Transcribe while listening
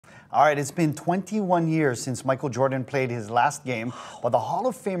All right, it's been 21 years since Michael Jordan played his last game, but the Hall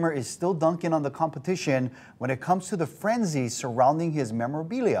of Famer is still dunking on the competition when it comes to the frenzy surrounding his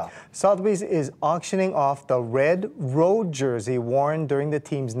memorabilia. Sotheby's is auctioning off the red road jersey worn during the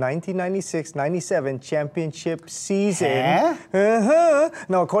team's 1996-97 championship season.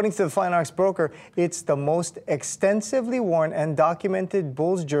 Now, according to the fine arts broker, it's the most extensively worn and documented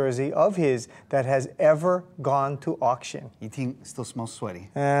Bulls jersey of his that has ever gone to auction. You think it still smells sweaty?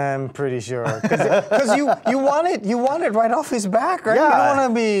 I'm pretty sure, because you want it right off his back, right? Yeah. You don't want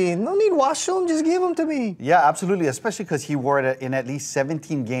to be, no need wash them, just give them to me. Yeah, absolutely, especially because he wore it in at least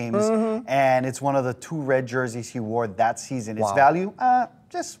 17 games, and it's one of the 2 red jerseys he wore that season. Its value,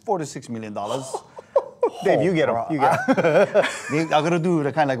 just $4 to $6 million. Dave, you get them. You get them. I'm going to do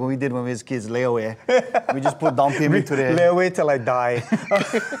the kind of like when we did when we was kids, layaway. We just put down payment to the... Layaway till I die.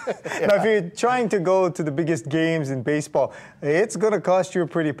 Now, if you're trying to go to the biggest games in baseball, it's going to cost you a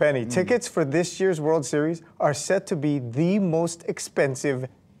pretty penny. Tickets for this year's World Series are set to be the most expensive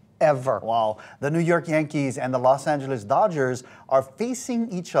ever. Wow. The New York Yankees and the Los Angeles Dodgers are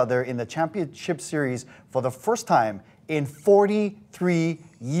facing each other in the championship series for the first time in 43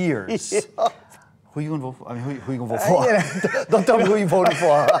 years. Yeah. Who are you going to vote for? I mean, who are you going to vote for? Don't tell me who you voted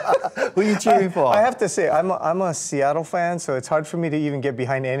for. Who are you cheering for? I have to say, I'm a Seattle fan, so it's hard for me to even get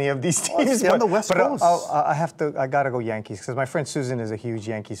behind any of these teams. On the West Coast. I gotta go Yankees, because my friend Susan is a huge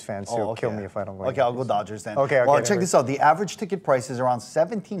Yankees fan, so she'll kill me if I don't go Yankees. Okay, I'll go Dodgers then. Okay, well, check this out. The average ticket price is around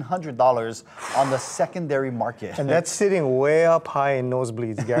 $1,700 on the secondary market. And that's sitting way up high in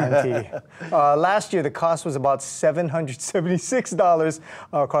nosebleeds, guarantee. Last year, the cost was about $776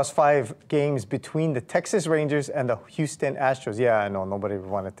 across 5 games between the Texas Rangers and the Houston Astros. Yeah, I know, nobody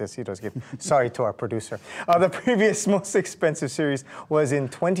wanted this. Sorry to our producer. The previous most expensive series was in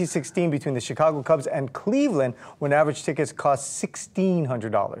 2016 between the Chicago Cubs and Cleveland, when average tickets cost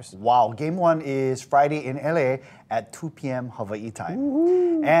 $1,600. Wow. Game 1 is Friday in LA at 2 p.m. Hawai'i time.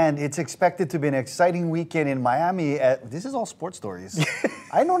 Woo-hoo. And it's expected to be an exciting weekend in Miami. This is all sports stories.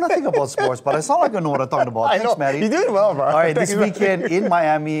 I know nothing about sports, but I sound like I know what I'm talking about. Thanks, Maddie. You're doing well, bro. All right, this weekend in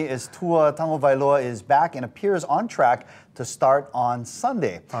Miami is Tua Tagovailoa is back and appears on track to start on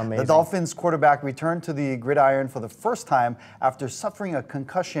Sunday. Amazing. The Dolphins quarterback returned to the gridiron for the first time after suffering a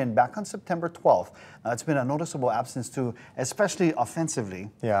concussion back on September 12th. Now, it's been a noticeable absence too, especially offensively.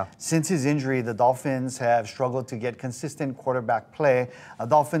 Yeah. Since his injury, the Dolphins have struggled to get consistent quarterback play. The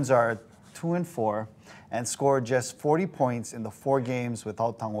Dolphins are 2-4 and scored just 40 points in the 4 games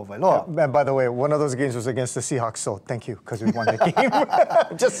without Tagovailoa. And by the way, one of those games was against the Seahawks, so thank you, because we won that game.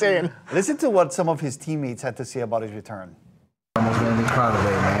 Just saying. Listen to what some of his teammates had to say about his return. I'm really proud of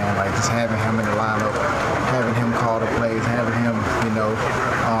it, man. Like, just having him in the lineup, having him call the plays, having him,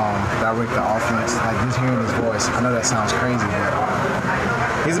 direct the offense, like just hearing his voice. I know that sounds crazy, but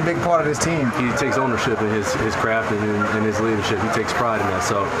he's a big part of this team. He takes ownership in his craft and his leadership. He takes pride in that.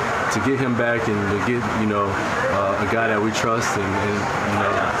 So to get him back and to get, a guy that we trust and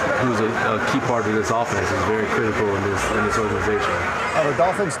who's a key part of this offense is very critical in this organization. The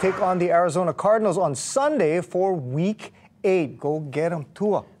Dolphins take on the Arizona Cardinals on Sunday for Week 8. Go get them,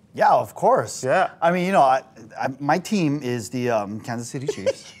 Tua. Yeah, of course. Yeah. I mean, my team is the Kansas City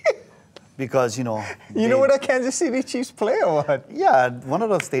Chiefs. Because, You know where the Kansas City Chiefs play or what? Yeah, one of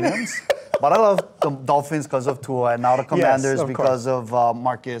those stadiums. But I love the Dolphins because of Tua, and now the Commanders because of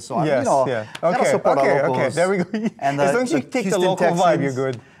Marcus. So, gotta support our locals. Okay, there we go. And as long as you take Houston the local Texans, vibe, you're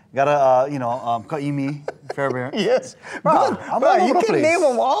good. Gotta, Kaimi, Fairbairn. Yes. Bro, you can name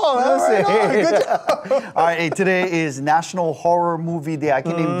them all. Good job. All right, hey, today is National Horror Movie Day. I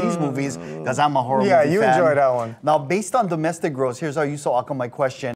can name these movies because I'm a horror movie fan. Yeah, you enjoy that one. Now, based on domestic gross, here's how you saw my question.